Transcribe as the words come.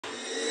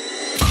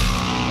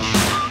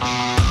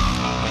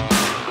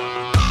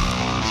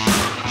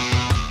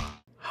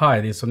Hi,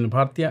 this is Sunil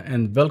Bhartia,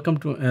 and welcome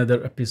to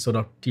another episode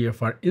of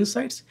TFR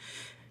Insights.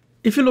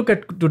 If you look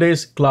at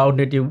today's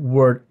cloud-native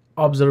world,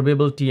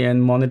 observability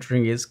and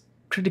monitoring is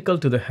critical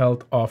to the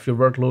health of your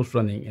workloads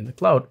running in the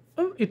cloud.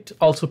 It's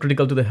also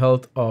critical to the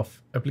health of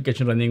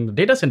application running in the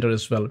data center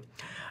as well.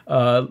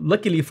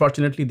 Luckily,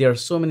 fortunately, there are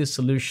so many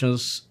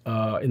solutions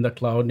in the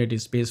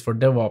cloud-native space for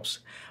DevOps,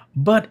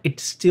 but it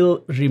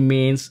still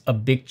remains a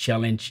big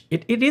challenge.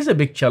 It is a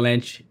big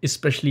challenge,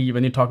 especially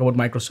when you talk about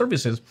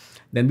microservices.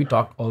 Then we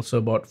talk also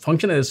about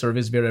function as a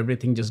service, where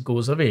everything just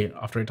goes away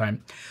after a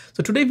time.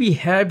 So today we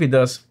have with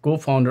us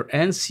co-founder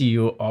and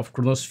CEO of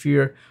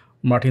Chronosphere,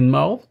 Martin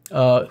Mao,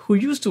 who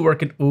used to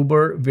work at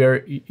Uber,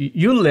 where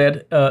you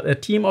led a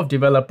team of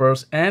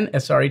developers and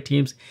SRE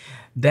teams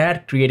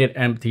that created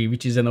M3,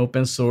 which is an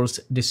open source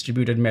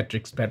distributed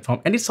metrics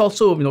platform. And it's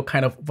also,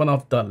 kind of one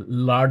of the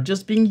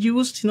largest being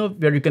used,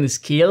 where you can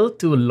scale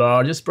to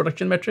largest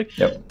production metric.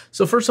 Yep.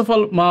 So first of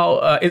all,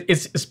 Mao,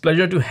 it's a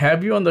pleasure to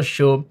have you on the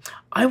show.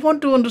 I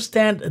want to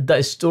understand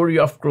the story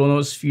of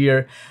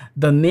Chronosphere,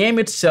 the name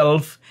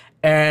itself,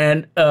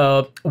 and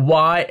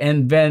why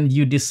and when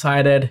you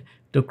decided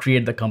to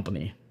create the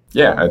company.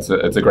 Yeah, it's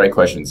a great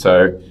question.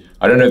 So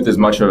I don't know if there's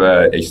much of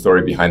a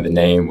story behind the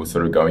name. We're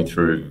sort of going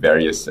through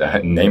various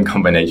name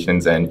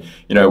combinations. And,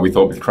 we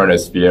thought with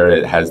Chronosphere,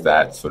 it has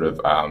that sort of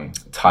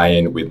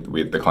tie-in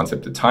with the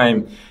concept of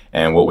time.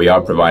 And what we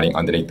are providing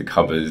underneath the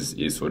covers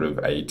is sort of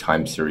a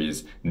time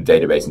series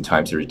database and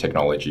time series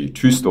technology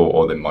to store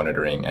all the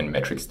monitoring and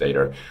metrics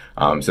data.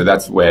 So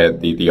that's where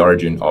the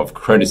origin of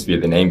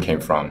Chronosphere, the name, came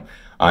from.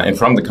 And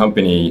from the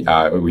company,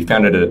 we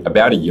founded it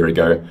about a year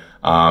ago,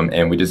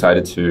 and we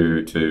decided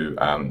to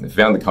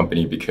found the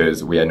company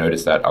because we had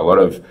noticed that a lot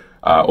of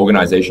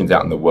organizations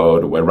out in the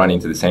world were running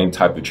into the same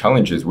type of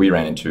challenges we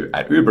ran into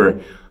at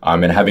Uber.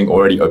 And having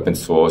already open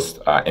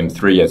sourced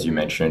M3, as you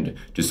mentioned,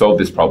 to solve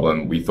this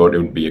problem, we thought it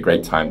would be a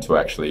great time to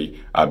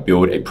actually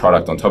build a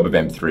product on top of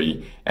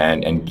M3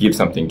 and give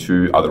something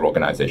to other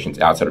organizations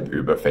outside of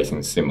Uber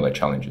facing similar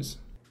challenges.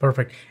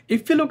 Perfect.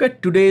 If you look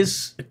at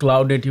today's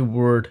cloud-native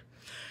world,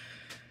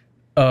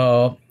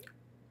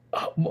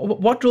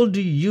 what role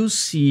do you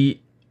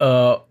see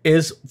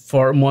is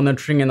for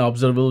monitoring and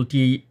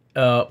observability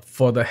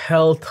for the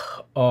health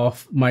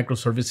of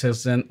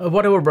microservices and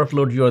whatever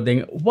workload you're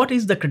doing? What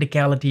is the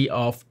criticality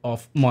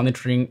of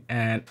monitoring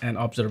and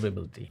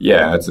observability?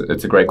 Yeah,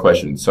 it's a great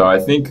question. So I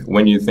think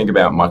when you think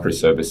about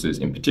microservices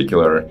in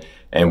particular,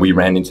 and we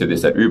ran into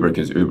this at Uber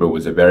because Uber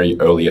was a very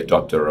early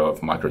adopter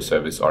of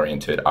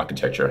microservice-oriented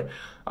architecture.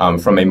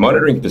 From a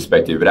monitoring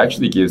perspective, it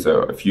actually gives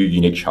a few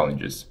unique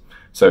challenges.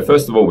 So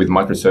first of all, with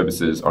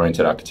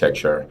microservices-oriented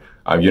architecture,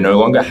 you no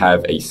longer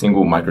have a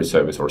single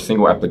microservice or a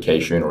single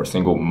application or a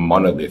single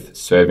monolith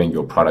serving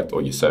your product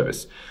or your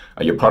service.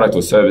 Your product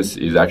or service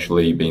is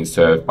actually being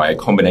served by a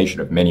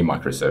combination of many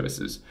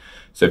microservices.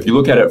 So if you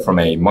look at it from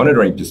a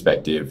monitoring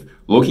perspective,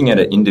 looking at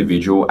an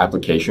individual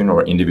application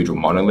or individual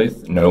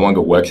monolith no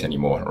longer works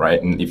anymore,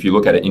 right? And if you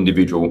look at an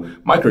individual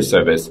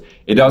microservice,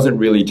 it doesn't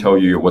really tell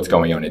you what's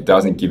going on. It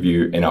doesn't give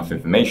you enough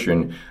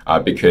information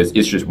because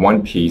it's just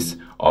one piece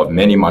of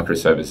many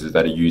microservices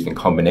that are used in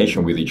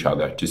combination with each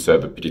other to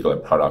serve a particular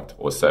product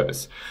or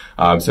service.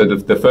 So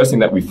the first thing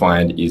that we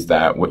find is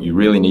that what you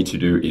really need to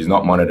do is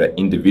not monitor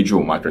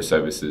individual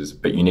microservices,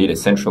 but you need a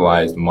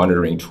centralized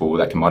monitoring tool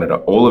that can monitor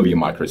all of your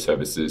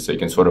microservices so you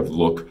can sort of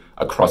look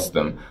across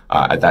them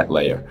at that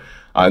layer.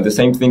 The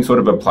same thing sort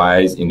of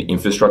applies in the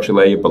infrastructure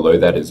layer below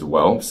that as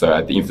well. So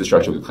at the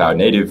infrastructure with cloud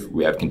native,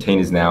 we have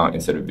containers now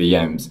instead of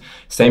VMs.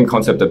 Same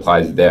concept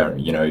applies there.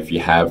 If you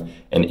have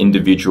an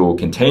individual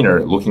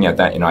container, looking at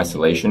that in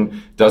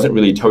isolation doesn't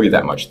really tell you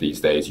that much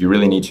these days. You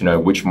really need to know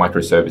which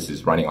microservice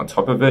is running on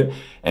top of it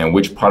and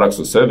which products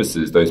or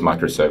services those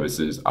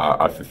microservices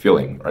are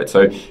fulfilling, right?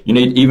 So you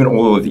need even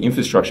all of the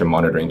infrastructure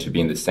monitoring to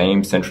be in the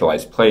same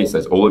centralized place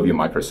as all of your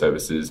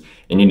microservices,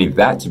 and you need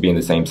that to be in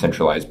the same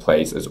centralized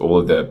place as all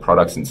of the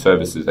products and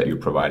services that you're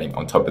providing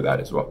on top of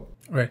that as well.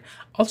 Right.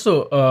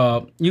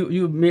 Also,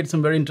 you made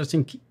some very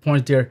interesting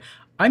points there.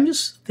 I'm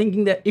just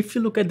thinking that if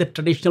you look at the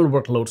traditional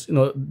workloads,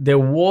 there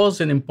was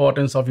an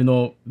importance of,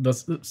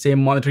 the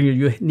same monitoring.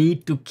 You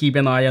need to keep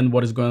an eye on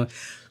what is going on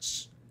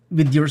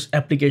with your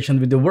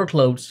application, with the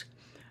workloads.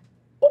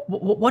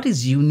 What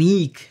is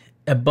unique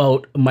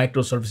about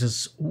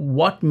microservices?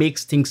 What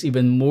makes things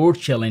even more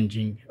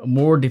challenging,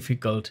 more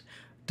difficult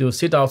to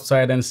sit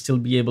outside and still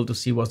be able to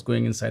see what's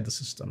going inside the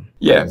system?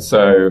 Yeah,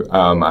 so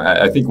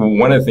I think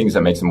one of the things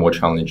that makes it more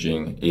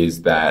challenging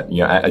is that,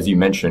 as you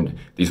mentioned,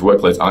 these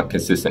workloads aren't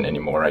consistent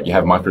anymore, right? You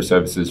have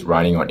microservices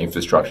running on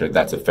infrastructure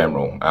that's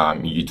ephemeral.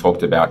 You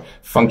talked about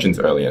functions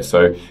earlier.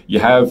 So you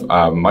have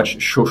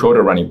much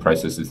shorter running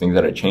processes, things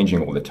that are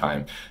changing all the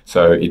time.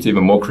 So it's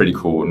even more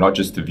critical not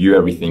just to view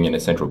everything in a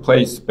central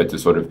place, but to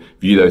sort of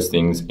view those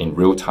things in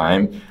real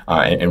time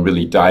and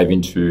really dive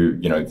into,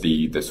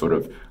 the sort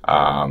of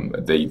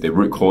the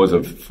root cause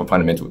of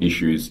fundamental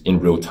issues in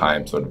real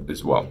time sort of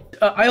as well.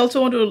 I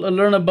also want to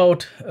learn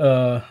about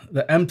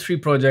the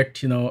M3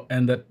 project,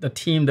 and the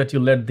team that you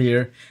led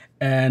there.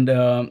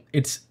 and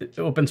it's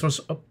open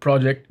source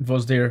project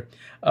was there.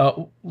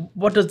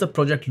 What does the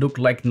project look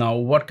like now?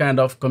 What kind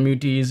of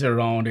community is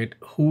around it?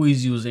 Who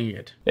is using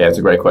it? Yeah, it's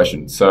a great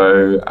question.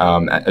 So,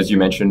 as you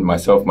mentioned,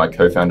 myself, my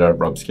co-founder,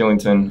 Rob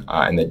Skillington,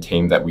 and the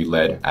team that we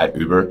led at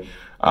Uber,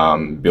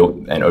 built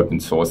and open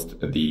sourced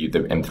the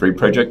M3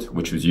 project,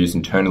 which was used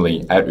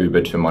internally at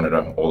Uber to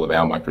monitor all of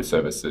our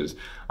microservices,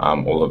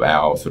 all of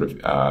our sort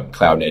of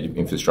cloud native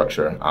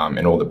infrastructure,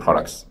 and all the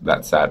products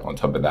that sat on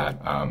top of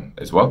that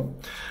as well.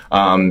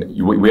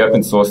 We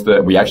open sourced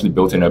it. We actually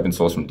built in open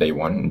source from day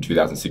one in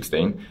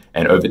 2016,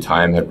 and over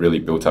time have really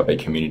built up a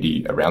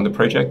community around the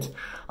project.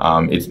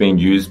 It's being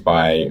used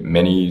by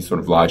many sort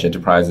of large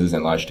enterprises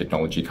and large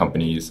technology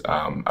companies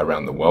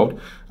around the world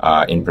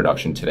in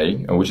production today,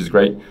 which is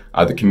great.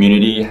 The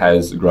community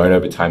has grown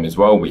over time as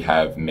well. We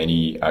have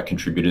many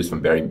contributors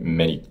from very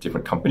many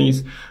different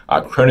companies.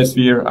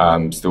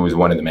 Chronosphere still is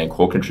one of the main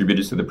core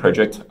contributors to the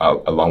project,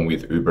 along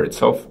with Uber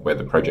itself, where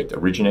the project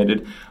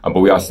originated.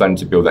 But we are starting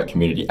to build that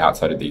community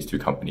outside of these two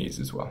companies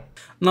as well.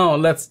 Now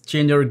let's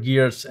change our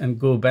gears and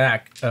go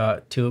back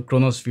to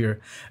Chronosphere.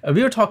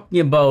 We were talking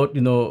about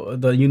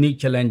the unique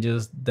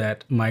challenges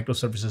that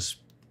microservices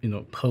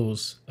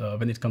pose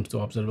when it comes to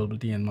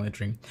observability and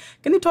monitoring.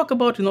 Can you talk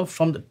about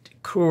from the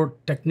core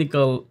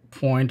technical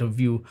point of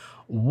view,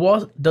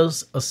 what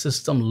does a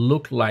system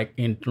look like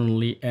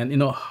internally,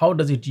 and how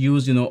does it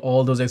use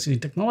all those existing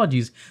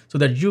technologies so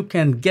that you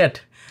can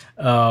get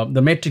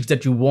the metrics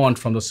that you want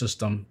from the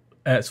system?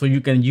 So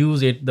you can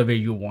use it the way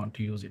you want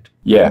to use it?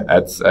 Yeah,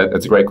 that's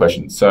a great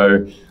question.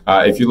 So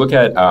if you look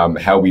at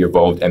how we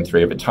evolved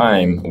M3 over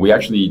time, we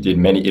actually did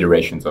many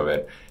iterations of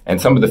it. And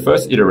some of the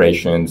first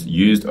iterations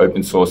used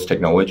open source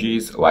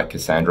technologies like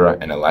Cassandra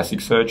and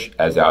Elasticsearch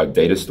as our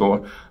data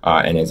store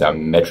and as our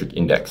metric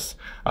index.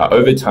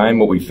 Over time,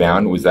 what we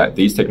found was that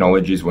these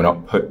technologies were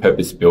not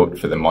purpose-built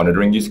for the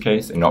monitoring use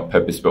case and not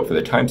purpose-built for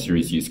the time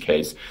series use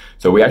case.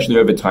 So we actually,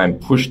 over time,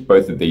 pushed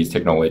both of these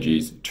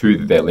technologies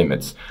to their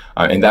limits.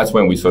 And that's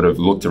when we sort of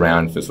looked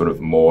around for sort of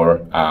more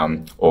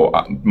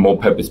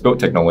purpose-built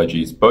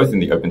technologies, both in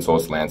the open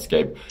source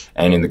landscape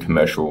and in the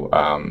commercial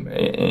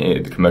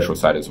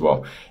side as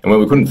well. And when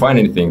we couldn't find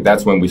anything,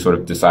 that's when we sort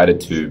of decided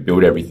to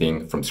build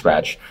everything from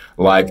scratch,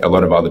 like a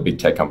lot of other big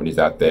tech companies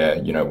out there,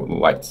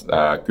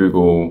 like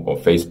Google or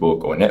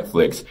Facebook or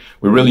Netflix.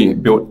 We really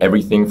built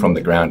everything from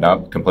the ground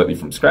up, completely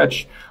from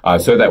scratch,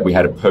 so that we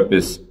had a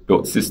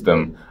purpose-built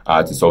system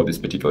to solve this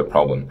particular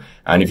problem.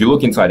 And if you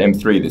look inside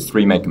M3, there's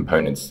three main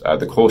components.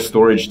 The core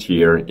storage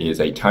tier is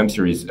a time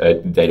series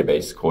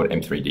database called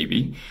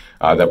M3DB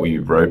that we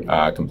wrote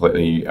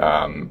completely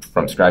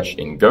from scratch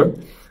in Go.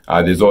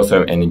 There's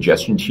also an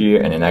ingestion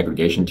tier and an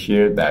aggregation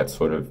tier that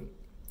sort of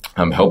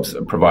helps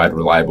provide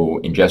reliable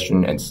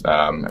ingestion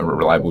and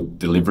reliable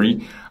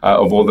delivery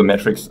of all the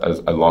metrics,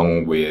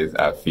 along with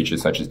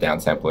features such as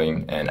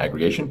downsampling and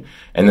aggregation.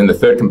 And then the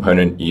third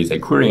component is a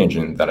query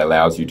engine that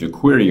allows you to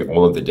query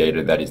all of the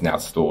data that is now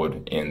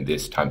stored in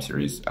this time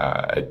series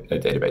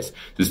database.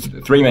 There's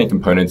three main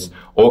components,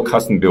 all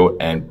custom built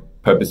and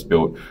purpose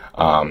built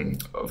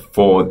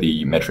for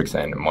the metrics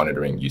and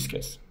monitoring use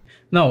case.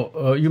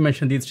 Now, you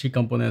mentioned these three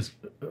components.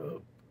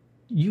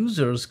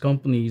 Users,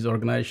 companies,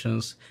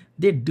 organizations,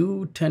 they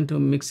do tend to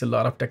mix a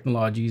lot of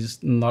technologies,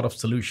 a lot of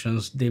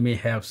solutions. They may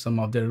have some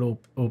of their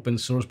open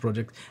source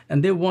projects,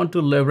 and they want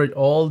to leverage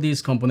all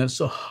these components.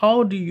 So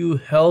how do you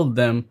help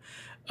them,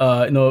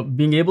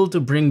 being able to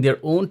bring their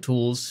own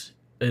tools,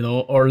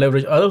 or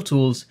leverage other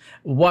tools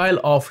while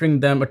offering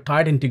them a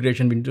tight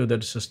integration into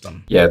their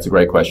system? Yeah, it's a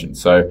great question.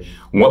 So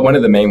one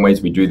of the main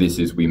ways we do this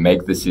is we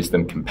make the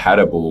system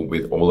compatible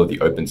with all of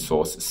the open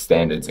source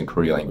standards and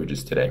query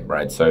languages today,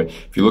 right? So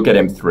if you look at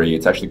M3,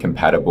 it's actually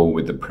compatible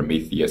with the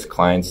Prometheus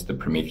clients, the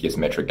Prometheus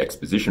metric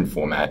exposition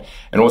format,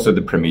 and also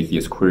the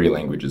Prometheus query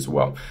language as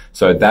well.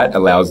 So that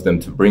allows them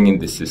to bring in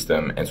the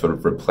system and sort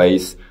of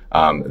replace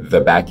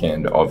the back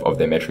end of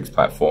their metrics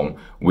platform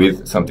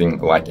with something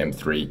like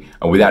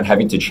M3 without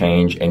having to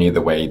change any of the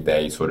way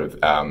they sort of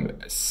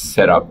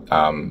set up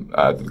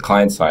the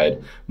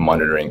client-side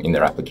monitoring in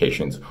their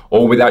applications,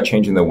 or without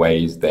changing the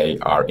ways they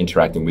are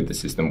interacting with the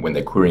system when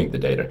they're querying the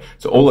data.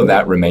 So all of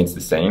that remains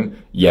the same,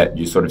 yet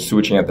you're sort of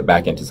switching out the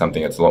back end to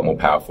something that's a lot more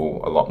powerful,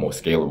 a lot more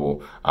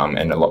scalable,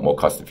 and a lot more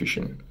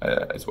cost-efficient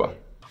as well.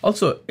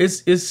 Also,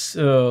 is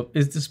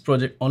this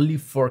project only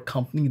for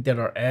companies that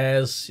are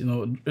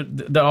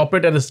that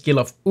operate at the scale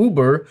of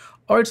Uber,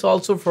 or it's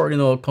also for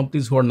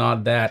companies who are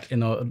not that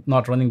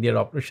not running their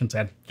operations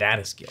at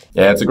that scale?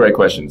 Yeah, that's a great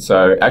question.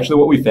 So actually,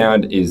 what we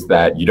found is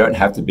that you don't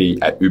have to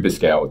be at Uber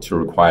scale to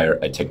require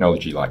a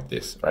technology like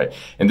this, right?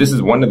 And this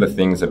is one of the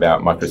things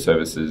about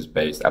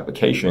microservices-based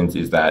applications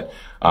is that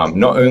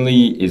not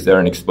only is there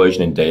an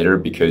explosion in data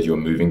because you're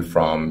moving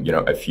from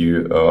a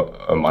few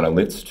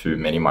monoliths to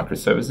many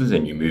microservices,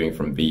 and you're moving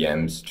from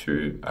VMs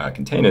to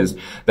containers,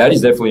 that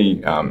is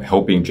definitely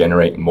helping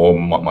generate more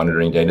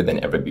monitoring data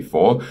than ever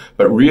before.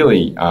 But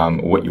really,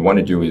 what you want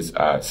to do is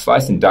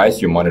slice and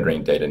dice your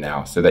monitoring data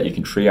now so that you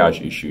can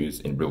triage issues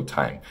in real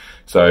time.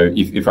 So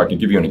if I could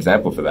give you an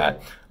example for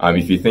that,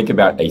 if you think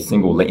about a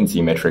single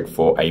latency metric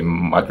for a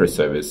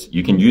microservice,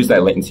 you can use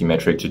that latency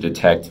metric to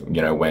detect,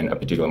 when a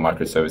particular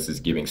microservice is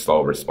giving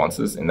slow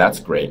responses, and that's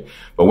great.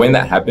 But when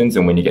that happens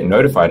and when you get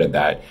notified of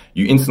that,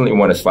 you instantly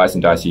want to slice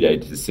and dice your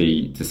data to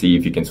see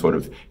if you can sort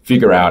of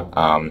figure out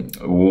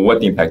what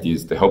the impact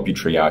is, to help you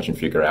triage and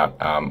figure out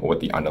what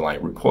the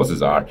underlying root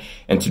causes are.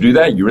 And to do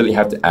that, you really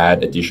have to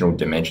add additional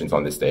dimensions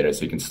on this data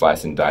so you can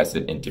slice and dice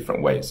it in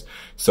different ways.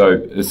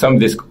 So some of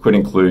this could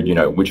include,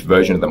 which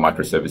version of the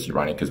microservice you're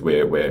running, because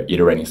we're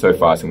iterating so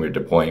fast and we're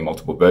deploying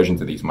multiple versions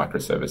of these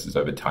microservices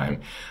over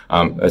time.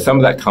 Some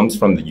of that comes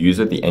from the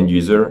user, the end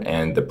user,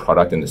 and the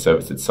product and the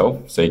service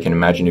itself. So you can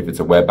imagine if it's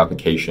a web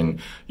application,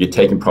 you're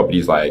taking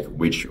properties like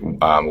which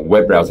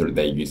web browser are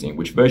they using,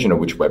 which version of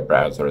which web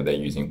browser are they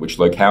using, which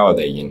locale are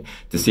they in,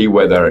 to see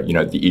whether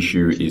the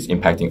issue is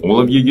impacting all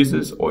of your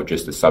users or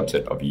just a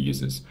subset of your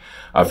users.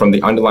 From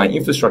the underlying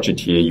infrastructure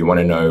tier, you want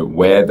to know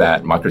where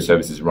that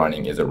microservice is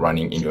running. Is it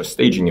running in your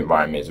staging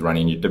environment? Is it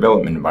running in your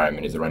development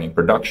environment? Is it running in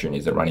production?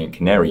 Is it running in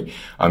Canary?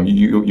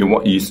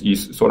 You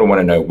sort of want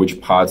to know which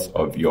parts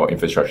of your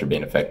infrastructure are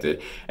being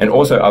affected, and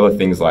also other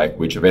things like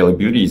which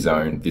availability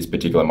zone this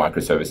particular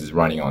microservice is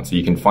running on. So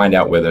you can find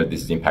out whether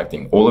this is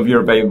impacting all of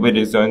your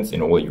availability zones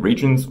in all your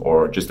regions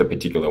or just a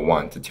particular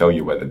one to tell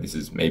you whether this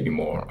is maybe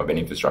more of an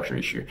infrastructure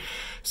issue.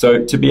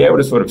 So to be able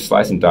to sort of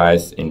slice and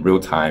dice in real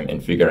time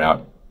and figure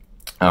out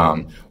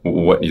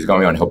what is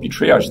going on, help you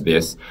triage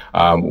this,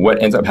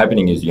 what ends up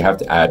happening is you have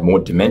to add more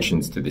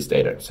dimensions to this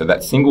data. So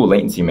that single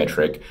latency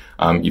metric,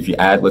 if you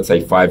add, let's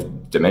say,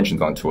 5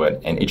 dimensions onto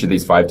it, and each of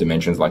these 5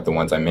 dimensions, like the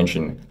ones I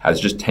mentioned, has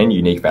just 10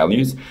 unique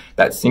values,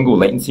 that single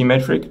latency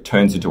metric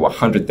turns into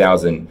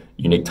 100,000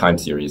 unique time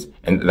series,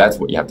 and that's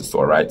what you have to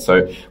store, right?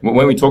 So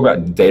when we talk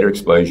about data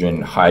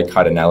explosion, high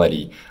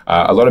cardinality,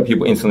 a lot of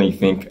people instantly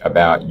think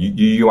about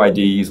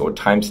UUIDs or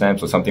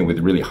timestamps or something with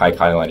really high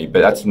cardinality,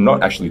 but that's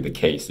not actually the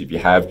case. If you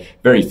have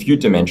very few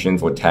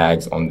dimensions or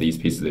tags on these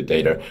pieces of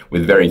data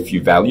with very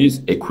few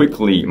values, it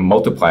quickly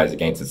multiplies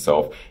against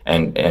itself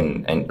and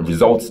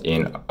results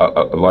in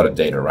a lot of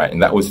data, right?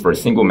 And that was for a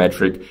single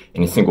metric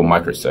in a single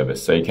microservice.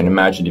 So you can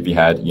imagine if you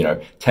had,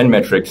 10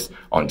 metrics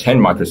on 10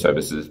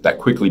 microservices, that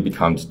quickly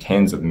becomes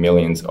tens of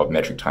millions of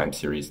metric time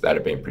series that are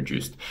being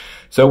produced.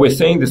 So we're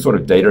seeing this sort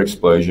of data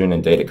explosion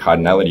and data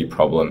cardinality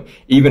problem,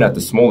 even at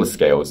the smaller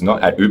scales,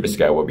 not at Uber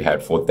scale where we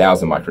had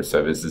 4,000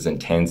 microservices and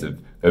tens of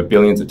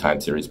billions of time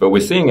series, but we're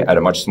seeing it at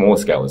a much smaller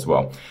scale as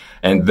well.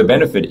 And the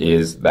benefit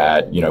is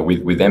that,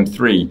 with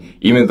M3,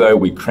 even though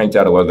we cranked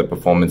out a lot of the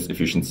performance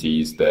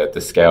efficiencies,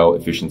 the scale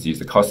efficiencies,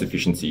 the cost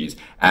efficiencies,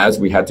 as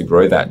we had to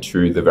grow that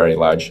to the very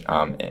large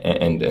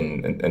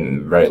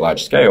and very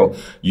large scale,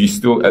 you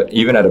still,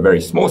 even at a very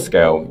small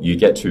scale, you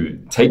get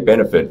to take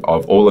benefit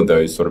of all of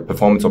those sort of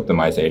performance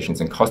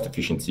optimizations and cost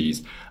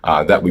efficiencies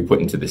that we put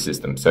into the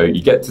system. So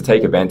you get to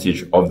take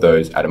advantage of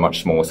those at a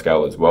much smaller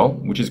scale as well,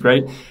 which is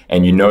great.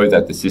 And you know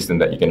that the system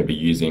that you're going to be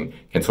using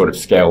can sort of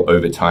scale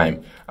over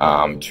time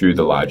to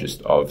the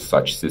largest of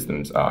such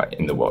systems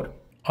in the world.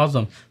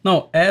 Awesome.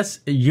 Now,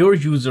 as your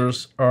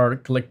users are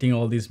collecting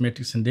all these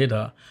metrics and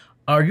data,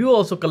 are you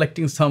also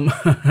collecting some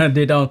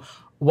data on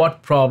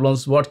what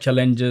problems, what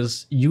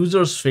challenges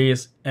users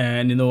face,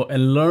 and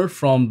and learn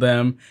from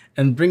them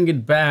and bring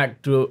it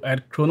back to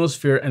at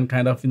Chronosphere and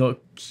kind of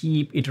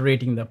keep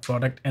iterating the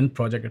product and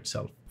project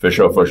itself? For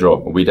sure.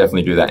 We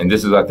definitely do that. And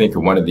this is, I think,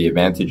 one of the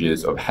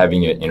advantages of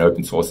having it in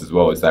open source as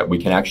well, is that we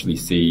can actually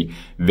see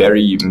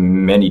very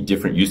many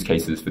different use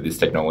cases for this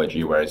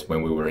technology. Whereas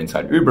when we were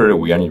inside Uber,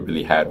 we only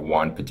really had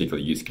one particular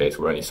use case.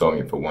 We're only solving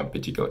it for one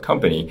particular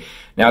company.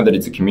 Now that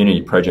it's a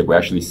community project, we're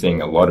actually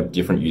seeing a lot of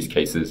different use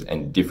cases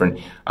and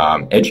different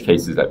edge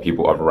cases that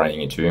people are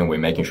running into. And we're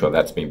making sure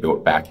that's being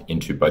built back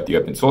into both the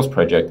open source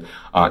project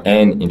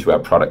and into our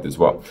product as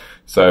well.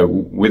 So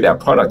with our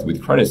product,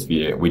 with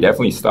Chronosphere, we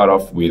definitely start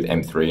off with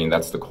M3, and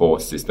that's the core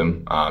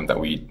system that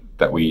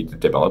we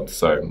developed.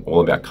 So all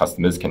of our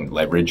customers can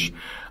leverage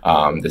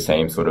the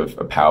same sort of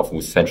a powerful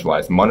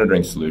centralized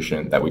monitoring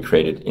solution that we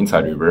created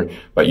inside Uber,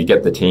 but you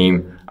get the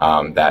team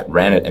that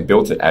ran it and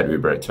built it at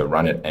Uber to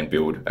run it and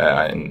build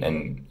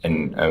and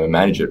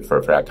manage it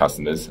for our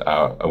customers,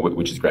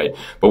 which is great.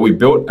 But we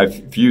built a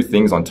few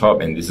things on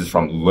top, and this is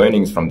from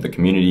learnings from the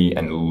community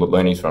and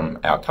learnings from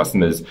our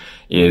customers,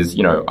 is,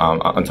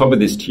 on top of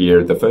this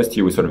tier, the first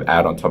tier we sort of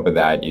add on top of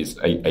that is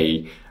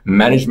a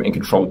management and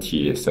control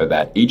tier, so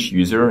that each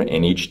user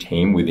and each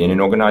team within an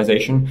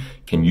organization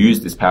can use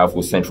this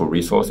powerful central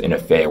resource in a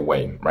fair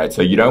way, right?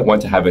 So you don't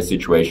want to have a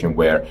situation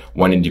where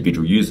one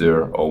individual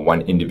user or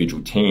one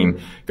individual team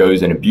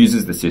goes and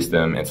abuses the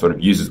system and sort of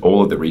uses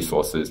all of the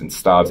resources and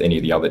starves any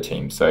of the other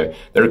teams. So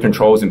there are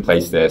controls in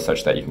place there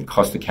such that you can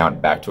cost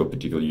account back to a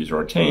particular user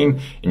or team,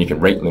 and you can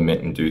rate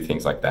limit and do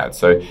things like that.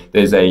 So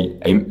there's a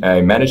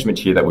management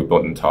tier that we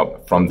built on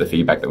top from the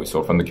feedback that we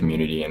saw from the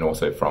community and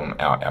also from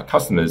our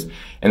customers.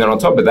 And then on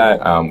top of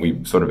that,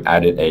 we sort of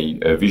added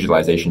a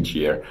visualization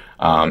tier.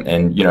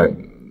 And,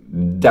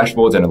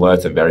 dashboards and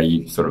alerts are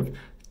very sort of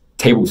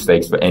table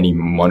stakes for any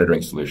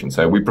monitoring solution.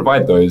 So we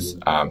provide those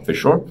for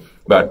sure.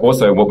 But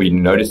also what we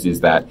noticed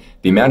is that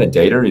the amount of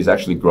data is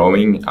actually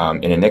growing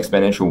in an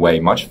exponential way,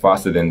 much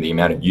faster than the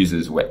amount of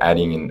users we're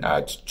adding in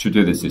to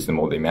the system,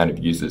 or the amount of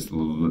users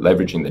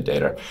leveraging the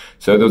data.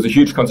 So there was a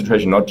huge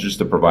concentration, not just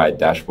to provide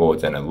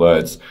dashboards and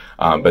alerts,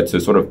 but to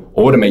sort of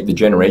automate the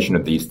generation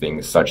of these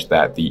things such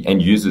that the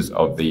end users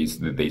of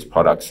these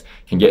products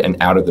can get an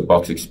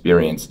out-of-the-box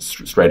experience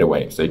straight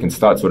away. So you can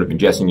start sort of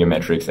ingesting your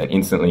metrics, and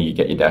instantly you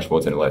get your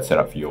dashboards and alerts set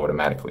up for you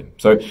automatically.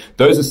 So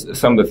those are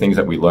some of the things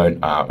that we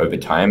learned over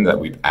time that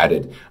we've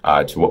added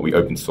to what we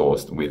open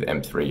sourced with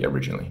M3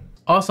 originally.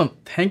 Awesome.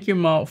 Thank you,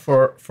 Mao,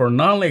 for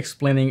not only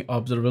explaining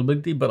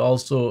observability, but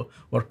also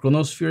what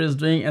Chronosphere is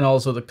doing, and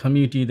also the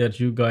community that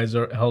you guys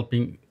are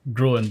helping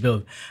grow and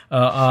build.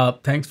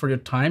 Thanks for your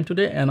time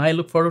today, and I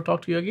look forward to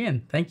talk to you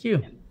again. Thank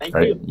you. All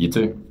right, you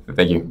too.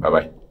 Thank you.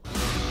 Bye-bye.